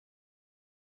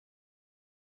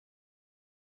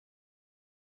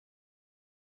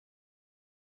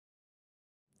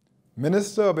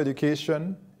Minister of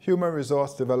Education, Human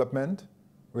Resource Development,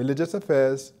 Religious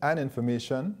Affairs and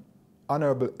Information,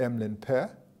 Honorable Emlyn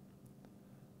Pear.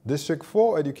 District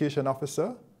 4 Education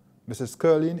Officer, Mrs.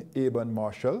 Curleen Aben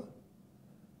Marshall.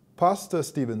 Pastor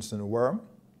Stevenson Worm.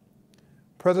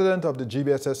 President of the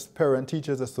GBSS Parent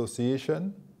Teachers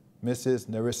Association, Mrs.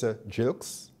 Nerissa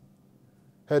Jilks.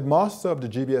 Headmaster of the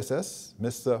GBSS,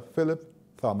 Mr. Philip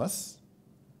Thomas.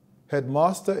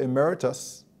 Headmaster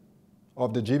Emeritus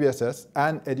of the GBSS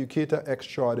and Educator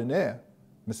Extraordinaire,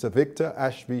 Mr. Victor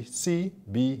Ashby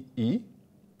C.B.E.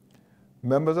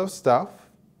 Members of staff,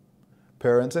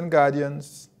 parents and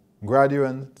guardians,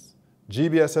 graduates,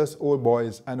 GBSS old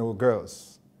boys and old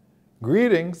girls.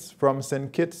 Greetings from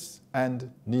St. Kitts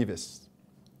and Nevis.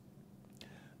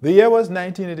 The year was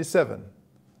 1987,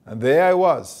 and there I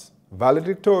was,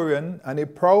 valedictorian and a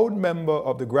proud member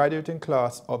of the graduating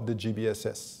class of the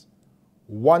GBSS.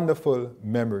 Wonderful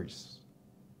memories.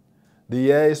 The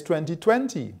year is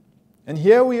 2020, and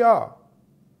here we are,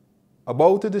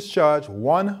 about to discharge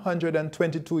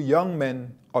 122 young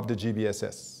men of the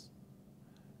GBSS.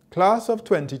 Class of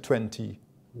 2020,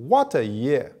 what a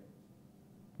year!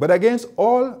 But against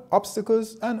all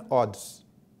obstacles and odds,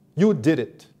 you did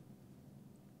it.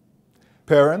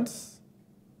 Parents,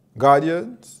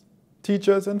 guardians,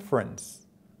 teachers, and friends,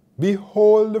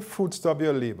 behold the fruits of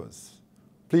your labors.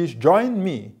 Please join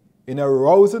me in a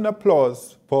rousing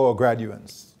applause for our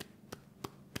graduates.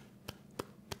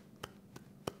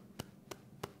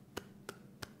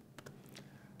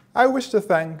 I wish to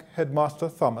thank Headmaster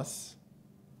Thomas,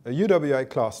 a UWI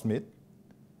classmate,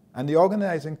 and the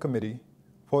organizing committee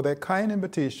for their kind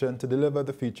invitation to deliver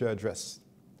the feature address.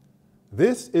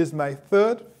 This is my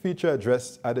third feature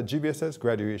address at the GBSS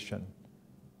graduation.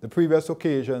 The previous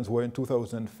occasions were in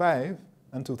 2005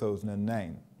 and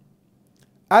 2009.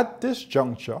 At this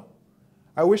juncture,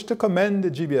 I wish to commend the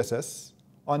GBSS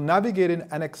on navigating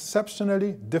an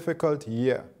exceptionally difficult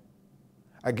year.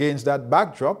 Against that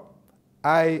backdrop,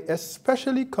 I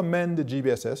especially commend the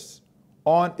GBSS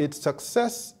on its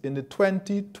success in the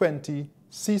 2020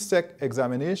 CSEC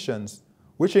examinations,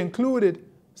 which included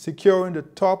securing the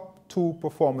top 2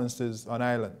 performances on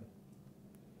island.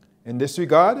 In this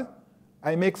regard,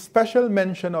 I make special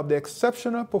mention of the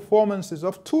exceptional performances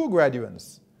of 2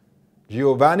 graduates,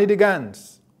 Giovanni de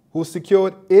Gans, who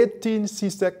secured 18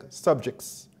 CSEC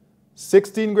subjects,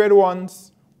 16 grade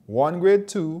 1s, 1 grade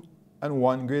 2, and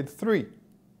 1 grade 3,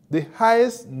 the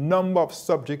highest number of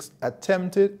subjects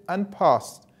attempted and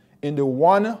passed in the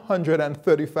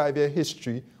 135-year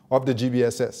history of the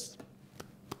GBSS.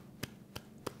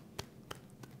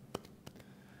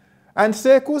 And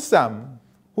Sekou Sam,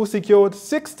 who secured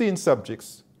 16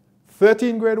 subjects,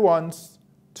 13 grade 1s,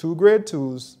 2 grade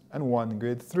 2s, and 1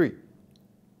 grade 3.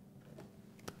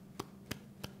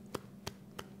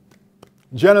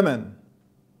 Gentlemen,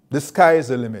 the sky is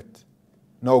the limit.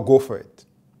 Now go for it.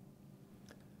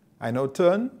 I now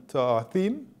turn to our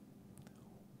theme,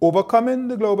 overcoming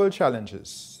the global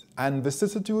challenges and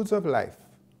vicissitudes of life.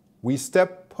 We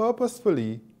step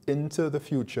purposefully into the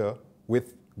future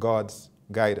with God's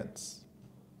guidance.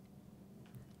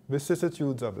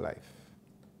 Vicissitudes of life.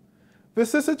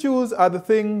 Vicissitudes are the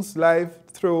things life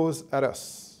throws at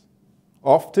us,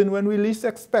 often when we least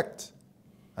expect,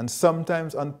 and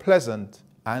sometimes unpleasant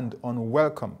and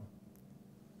unwelcome,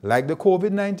 like the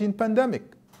COVID-19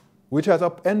 pandemic, which has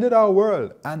upended our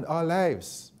world and our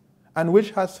lives, and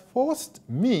which has forced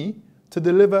me to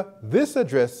deliver this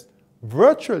address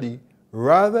virtually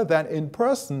rather than in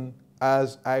person,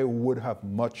 as I would have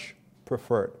much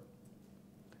preferred.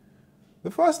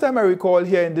 The first time I recall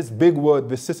hearing this big word,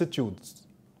 vicissitudes,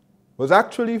 was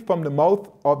actually from the mouth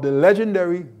of the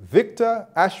legendary Victor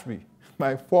Ashby,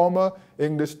 my former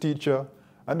English teacher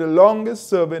and the longest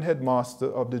serving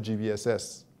headmaster of the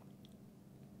GBSS.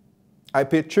 I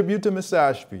pay tribute to Mr.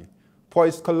 Ashby for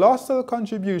his colossal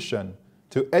contribution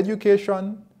to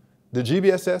education, the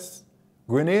GBSS,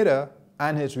 Grenada,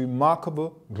 and his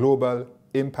remarkable global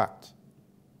impact.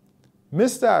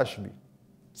 Mr. Ashby,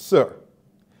 sir,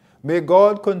 may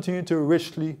God continue to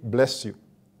richly bless you.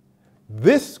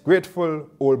 This grateful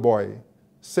old boy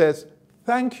says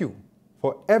thank you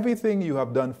for everything you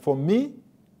have done for me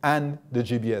and the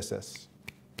GBSS.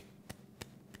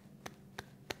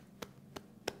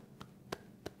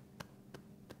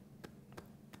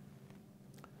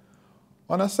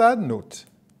 On a sad note,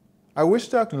 I wish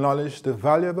to acknowledge the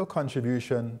valuable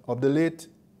contribution of the late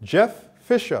Jeff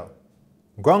Fisher,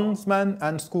 groundsman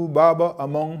and school barber,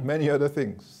 among many other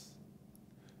things.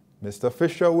 Mr.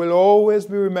 Fisher will always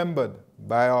be remembered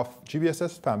by our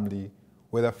GBSS family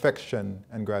with affection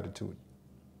and gratitude.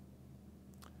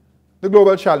 The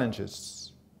global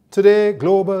challenges. Today,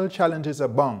 global challenges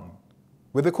abound,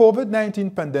 with the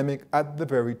COVID-19 pandemic at the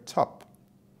very top.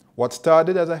 What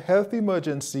started as a health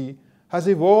emergency has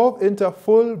evolved into a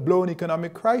full-blown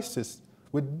economic crisis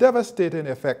with devastating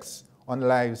effects on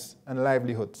lives and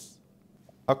livelihoods.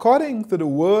 According to the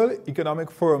World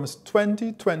Economic Forum's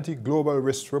 2020 Global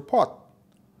Risk Report,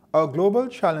 our global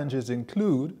challenges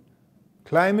include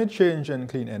climate change and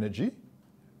clean energy,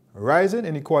 rising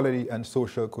inequality and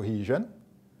social cohesion,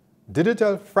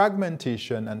 digital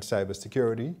fragmentation and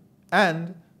cybersecurity,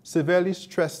 and severely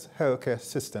stressed healthcare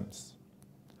systems.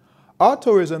 Our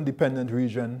tourism-dependent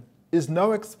region is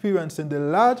now experiencing the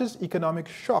largest economic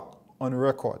shock on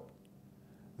record.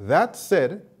 That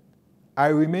said, I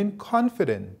remain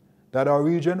confident that our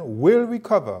region will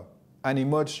recover and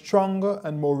emerge stronger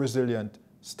and more resilient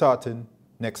starting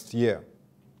next year.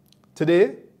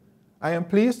 Today, I am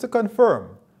pleased to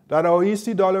confirm that our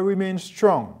EC dollar remains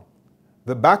strong.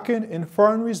 The backing in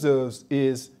foreign reserves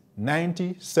is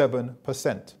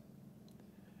 97%.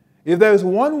 If there is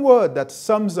one word that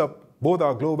sums up both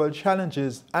our global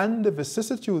challenges and the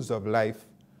vicissitudes of life,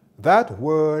 that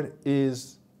word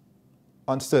is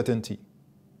uncertainty.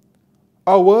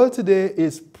 Our world today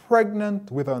is pregnant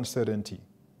with uncertainty.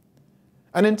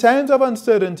 And in times of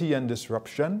uncertainty and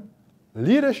disruption,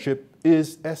 leadership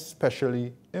is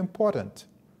especially important.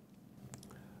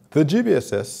 The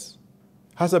GBSS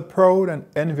has a proud and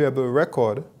enviable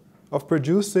record of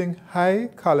producing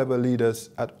high-caliber leaders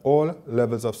at all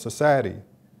levels of society,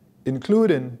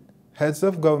 including heads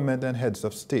of government and heads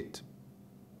of state.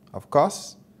 Of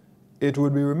course, it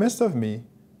would be remiss of me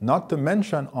not to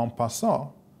mention en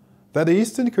passant that the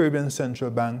Eastern Caribbean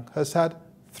Central Bank has had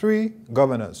 3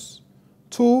 governors,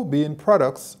 2 being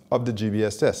products of the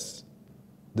GBSS,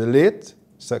 the late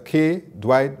Sir K.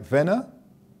 Dwight Venner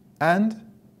and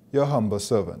your humble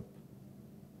servant.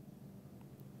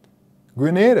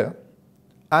 Grenada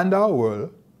and our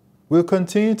world will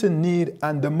continue to need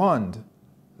and demand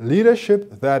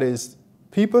leadership that is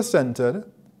people-centered,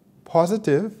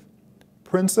 positive,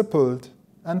 principled,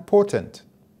 and potent.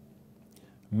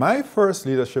 My first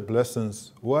leadership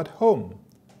lessons were at home,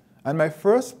 and my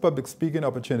first public speaking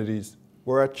opportunities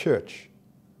were at church.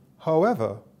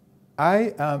 However,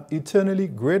 I am eternally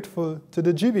grateful to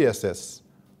the GBSS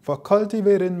for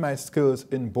cultivating my skills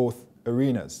in both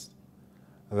arenas.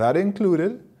 That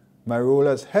included my role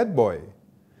as head boy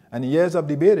and years of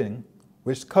debating,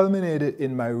 which culminated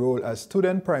in my role as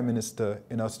student prime minister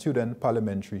in our student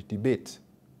parliamentary debate.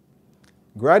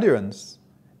 Graduates,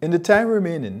 in the time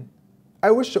remaining,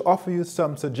 I wish to offer you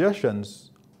some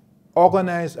suggestions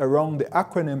organized around the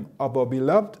acronym of our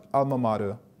beloved alma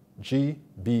mater,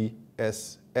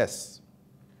 GBSS.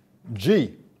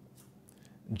 G.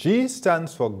 G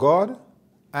stands for God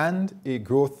and a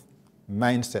growth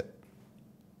mindset.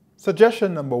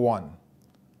 Suggestion number 1,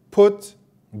 put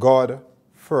God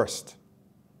first.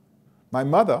 My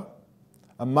mother,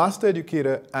 a master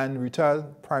educator and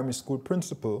retired primary school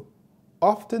principal,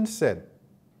 often said,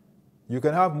 "You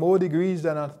can have more degrees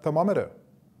than a thermometer,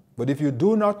 but if you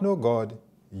do not know God,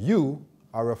 you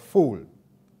are a fool,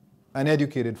 an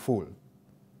educated fool."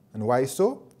 And why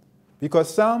so?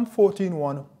 Because Psalm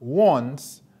 14:1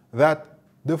 warns that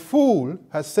the fool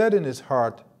has said in his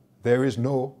heart, "There is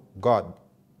no God."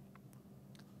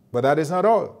 But that is not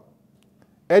all.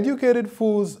 Educated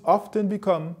fools often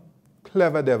become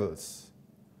clever devils.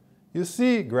 You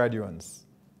see, graduates,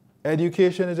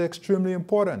 education is extremely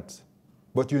important,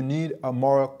 but you need a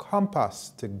moral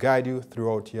compass to guide you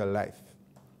throughout your life.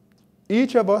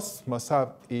 Each of us must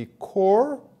have a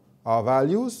core, our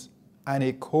values, and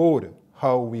a code,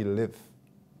 how we live.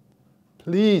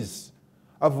 Please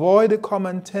avoid the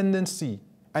common tendency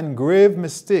and grave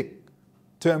mistake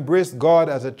to embrace God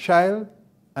as a child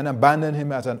and abandon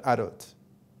Him as an adult.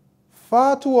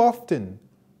 Far too often,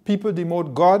 people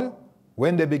demote God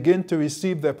when they begin to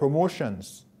receive their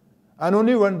promotions and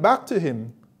only run back to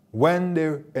Him when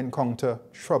they encounter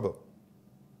trouble.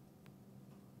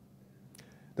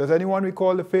 Does anyone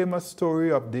recall the famous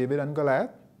story of David and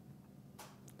Goliath?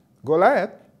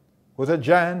 Goliath was a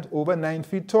giant over 9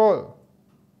 feet tall.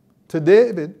 To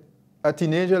David, a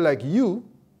teenager like you,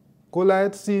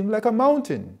 Goliath seemed like a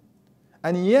mountain.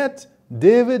 And yet,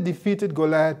 David defeated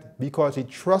Goliath because he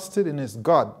trusted in his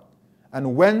God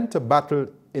and went to battle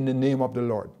in the name of the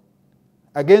Lord.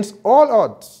 Against all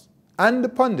odds and the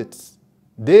pundits,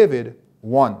 David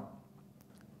won.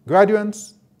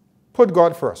 Graduates, put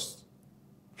God first.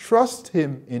 Trust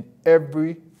Him in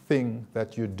everything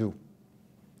that you do.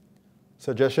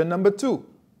 Suggestion number 2,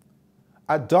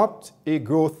 adopt a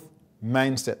growth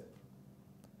mindset.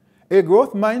 A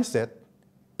growth mindset,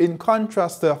 in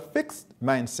contrast to a fixed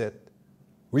mindset,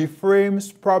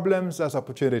 reframes problems as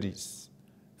opportunities,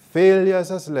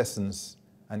 failures as lessons,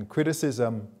 and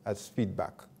criticism as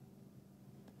feedback.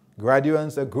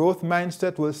 Graduates, a growth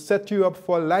mindset will set you up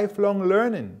for lifelong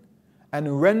learning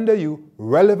and render you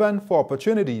relevant for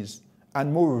opportunities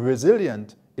and more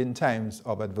resilient in times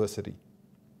of adversity.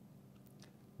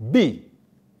 B.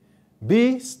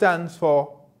 B stands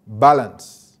for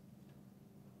balance.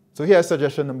 So here's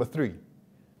suggestion number 3.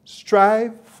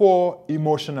 Strive for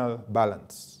emotional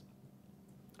balance.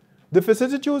 The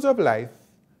vicissitudes of life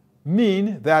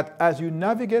mean that as you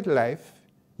navigate life,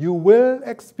 you will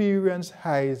experience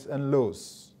highs and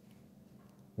lows.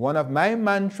 One of my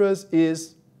mantras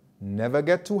is never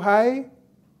get too high,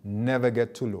 never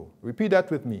get too low. Repeat that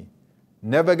with me.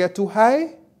 Never get too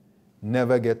high,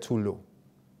 never get too low.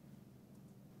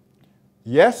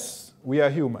 Yes, we are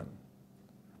human,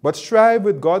 but strive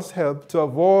with God's help to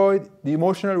avoid the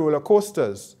emotional roller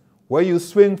coasters where you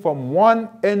swing from one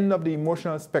end of the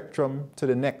emotional spectrum to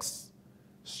the next.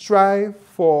 Strive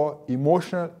for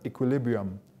emotional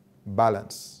equilibrium,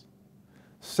 balance.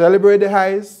 Celebrate the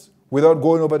highs without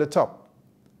going over the top.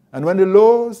 And when the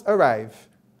lows arrive,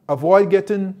 avoid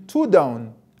getting too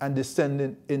down and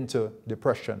descending into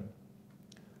depression.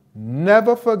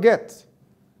 Never forget,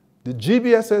 the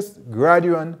GBSS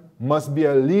graduate must be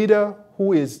a leader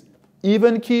who is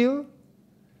even-keeled,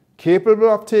 capable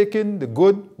of taking the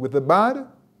good with the bad,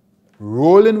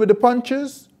 rolling with the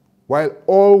punches, while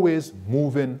always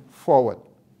moving forward.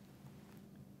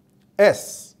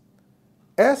 S.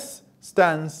 S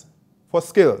stands for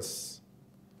skills.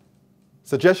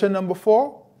 Suggestion number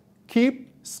 4,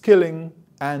 keep skilling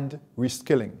and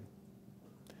reskilling.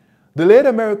 The late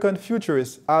American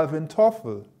futurist Alvin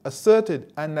Toffler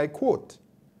asserted, and I quote,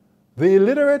 "The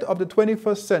illiterate of the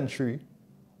 21st century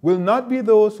will not be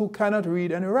those who cannot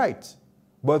read and write,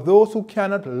 but those who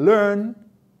cannot learn,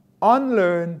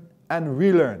 unlearn, and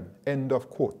relearn," end of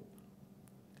quote.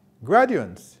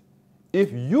 Graduates,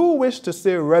 if you wish to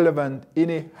stay relevant in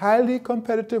a highly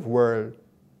competitive world,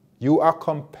 you are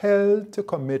compelled to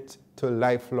commit to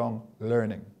lifelong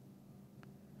learning.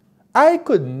 I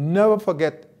could never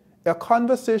forget a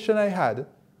conversation I had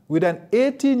with an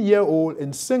 18-year-old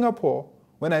in Singapore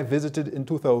when I visited in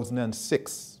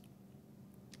 2006.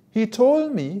 He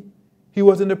told me he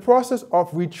was in the process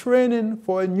of retraining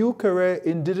for a new career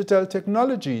in digital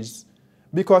technologies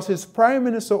because his Prime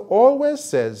Minister always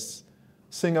says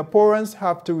Singaporeans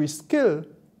have to reskill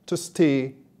to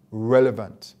stay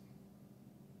relevant.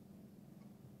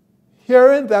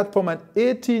 Hearing that from an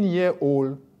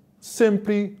 18-year-old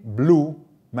simply blew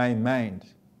my mind.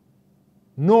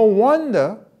 No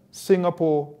wonder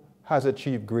Singapore has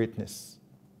achieved greatness.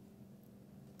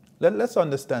 Let's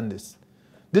understand this.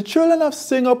 The children of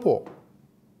Singapore,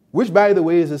 which by the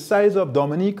way is the size of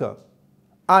Dominica,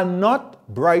 are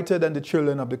not brighter than the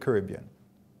children of the Caribbean.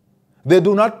 They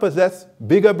do not possess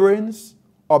bigger brains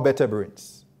or better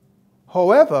brains.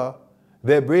 However,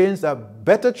 their brains are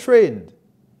better trained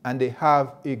and they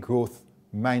have a growth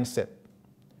mindset.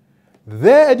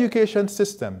 Their education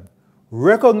system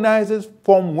recognizes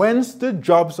from whence the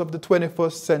jobs of the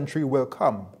 21st century will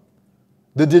come,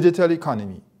 the digital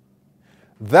economy.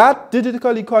 That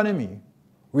digital economy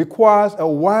requires a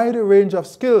wide range of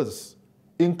skills,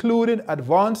 including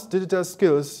advanced digital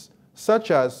skills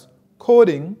such as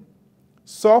coding,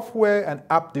 software and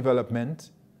app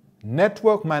development,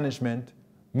 network management,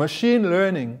 machine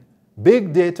learning,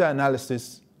 big data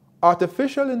analysis,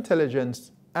 artificial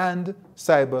intelligence, and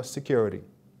cybersecurity.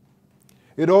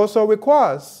 It also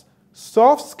requires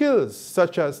soft skills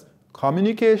such as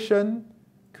communication,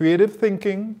 creative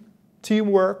thinking,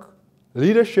 teamwork,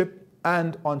 leadership,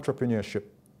 and entrepreneurship.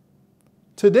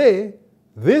 Today,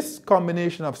 this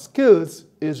combination of skills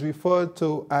is referred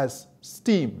to as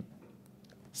STEAM: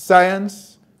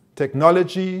 science,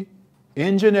 technology,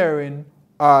 engineering,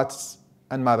 arts,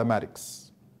 and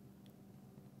mathematics.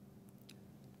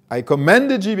 I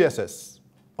commend the GBSS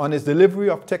on its delivery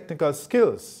of technical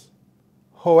skills.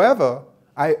 However,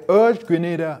 I urge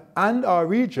Grenada and our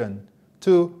region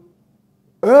to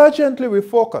urgently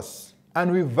refocus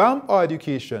and revamp our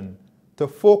education to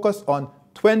focus on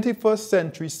 21st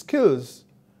century skills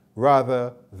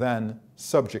rather than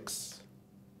subjects.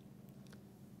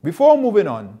 Before moving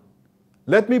on,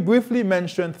 let me briefly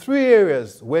mention 3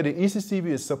 areas where the ECCB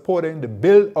is supporting the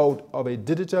build-out of a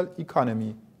digital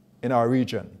economy in our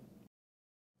region.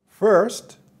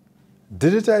 First,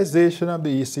 digitization of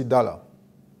the EC dollar.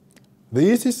 The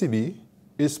ECCB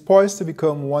is poised to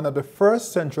become one of the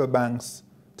first central banks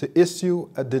to issue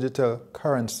a digital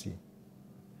currency.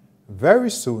 Very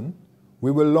soon,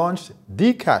 we will launch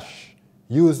Dcash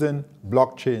using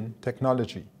blockchain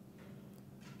technology.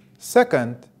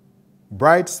 Second,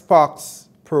 Bright Sparks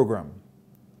program.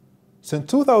 Since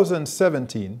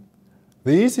 2017,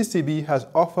 the ECCB has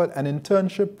offered an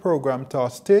internship program to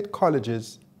our state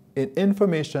colleges in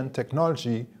information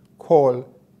technology called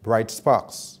Bright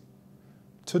Sparks.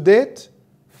 To date,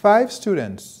 5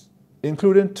 students,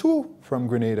 including 2 from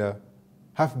Grenada,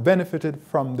 have benefited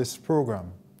from this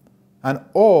program, and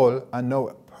all are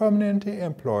now permanently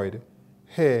employed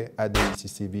here at the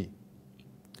ECCB.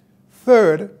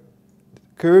 Third,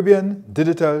 Caribbean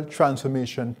Digital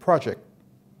Transformation Project,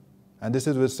 and this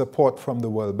is with support from the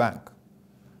World Bank.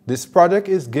 This project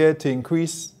is geared to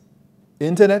increase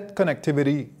internet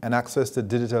connectivity and access to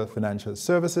digital financial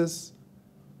services,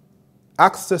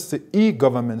 access to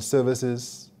e-government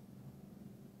services,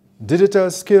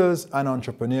 digital skills and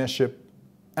entrepreneurship,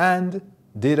 and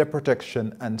data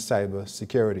protection and cyber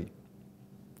security.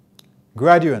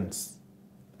 Graduates,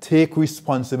 take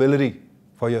responsibility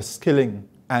for your skilling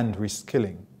and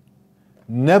reskilling.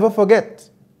 Never forget,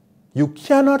 you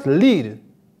cannot lead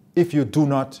if you do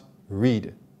not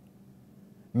read.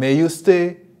 May you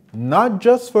stay not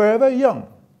just forever young,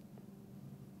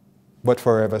 but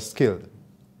forever skilled.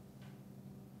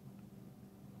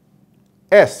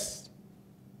 S.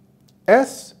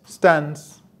 S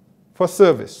stands for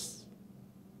service.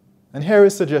 And here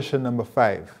is suggestion number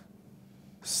 5.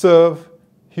 Serve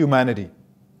humanity.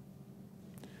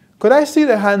 Could I see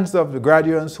the hands of the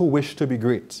graduates who wish to be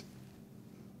great?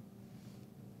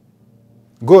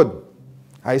 Good.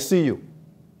 I see you.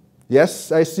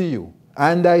 Yes, I see you.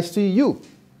 And I see you.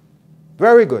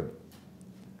 Very good.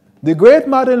 The great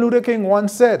Martin Luther King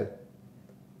once said,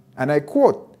 and I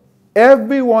quote,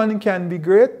 "Everyone can be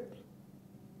great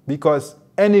because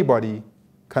anybody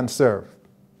can serve."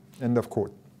 End of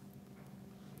quote.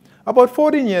 About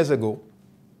 14 years ago,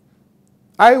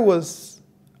 I was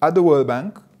at the World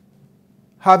Bank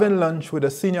having lunch with a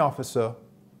senior officer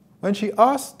when she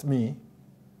asked me,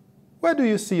 "Where do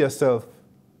you see yourself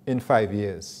in 5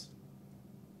 years?"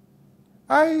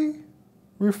 I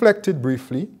reflected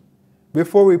briefly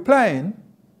before replying,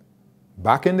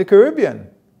 "Back in the Caribbean,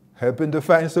 helping to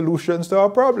find solutions to our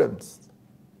problems."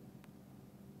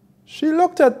 She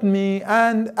looked at me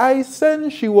and I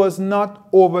sensed she was not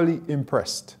overly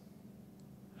impressed.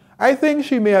 I think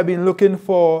she may have been looking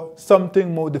for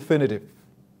something more definitive,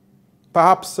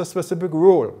 perhaps a specific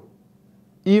role,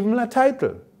 even a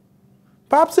title.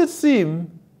 Perhaps it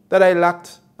seemed that I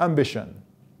lacked ambition.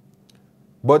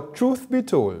 But truth be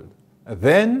told,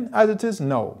 then as it is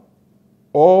now,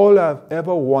 all I've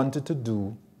ever wanted to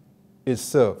do is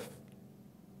serve.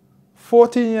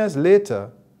 14 years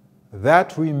later,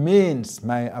 that remains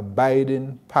my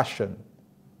abiding passion: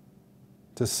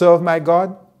 to serve my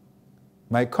God,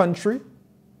 my country,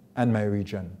 and my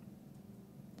region.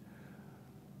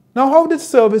 Now, how did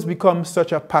service become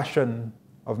such a passion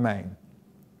of mine?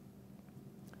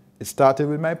 It started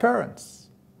with my parents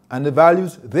and the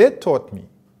values they taught me.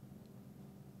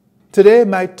 Today,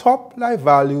 my top life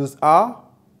values are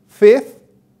faith,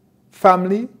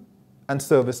 family, and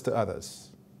service to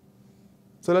others.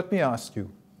 So let me ask you,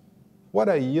 what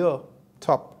are your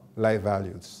top life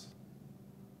values?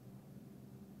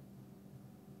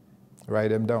 Write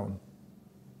them down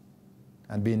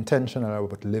and be intentional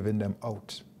about living them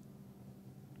out.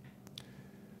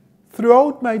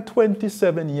 Throughout my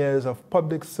 27 years of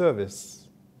public service,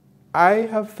 I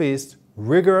have faced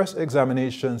rigorous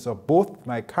examinations of both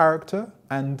my character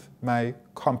and my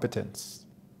competence.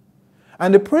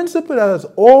 And the principle that has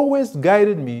always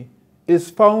guided me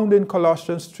is found in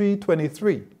Colossians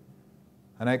 3:23.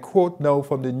 And I quote now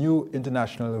from the New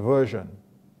International Version.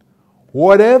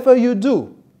 "Whatever you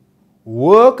do,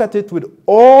 work at it with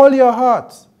all your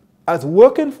heart, as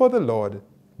working for the Lord,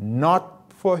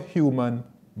 not for human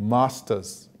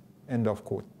masters." End of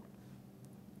quote.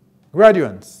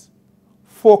 Graduates,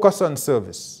 focus on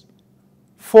service.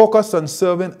 Focus on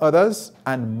serving others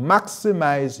and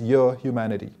maximize your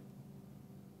humanity.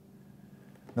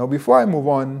 Now, before I move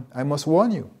on, I must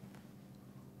warn you.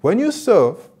 When you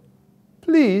serve,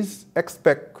 please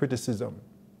expect criticism.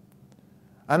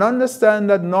 And understand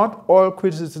that not all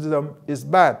criticism is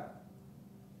bad.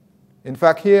 In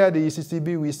fact, here at the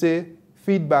ECCB, we say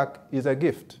feedback is a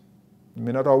gift. You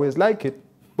may not always like it,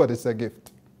 but it's a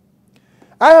gift.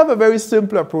 I have a very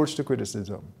simple approach to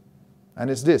criticism, and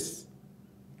it's this: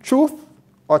 truth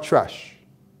or trash.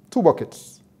 2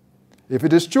 buckets. If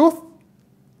it is truth,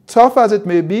 tough as it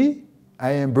may be,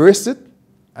 I embrace it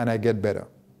and I get better.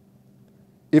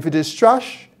 If it is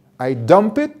trash, I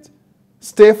dump it,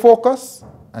 stay focused,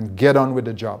 and get on with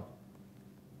the job.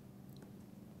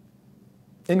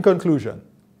 In conclusion,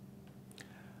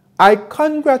 I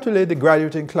congratulate the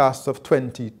graduating class of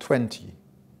 2020.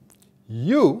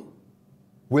 You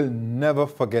will never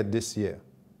forget this year.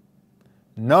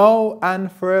 Now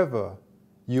and forever,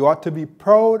 you ought to be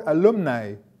proud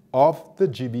alumni of the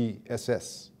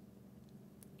GBSS.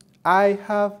 I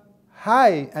have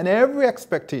high and every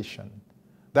expectation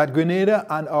that Grenada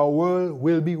and our world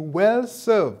will be well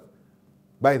served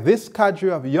by this cadre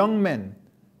of young men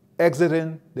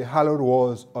exiting the hallowed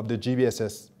walls of the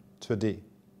GBSS today.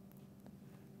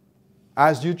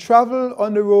 As you travel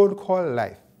on the road called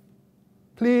life,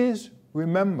 please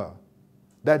remember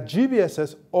that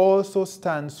GBSS also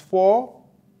stands for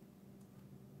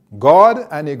God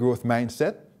and a growth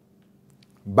mindset,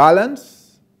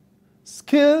 balance,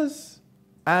 skills,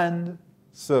 and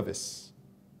service.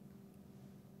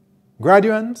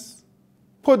 Graduates,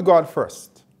 put God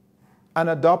first and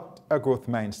adopt a growth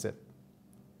mindset.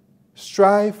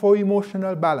 Strive for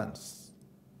emotional balance.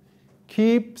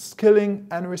 Keep skilling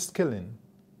and reskilling,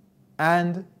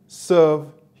 and serve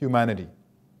humanity.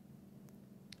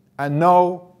 And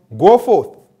now, go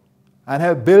forth and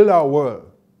help build our world.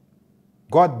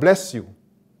 God bless you.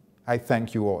 I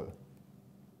thank you all.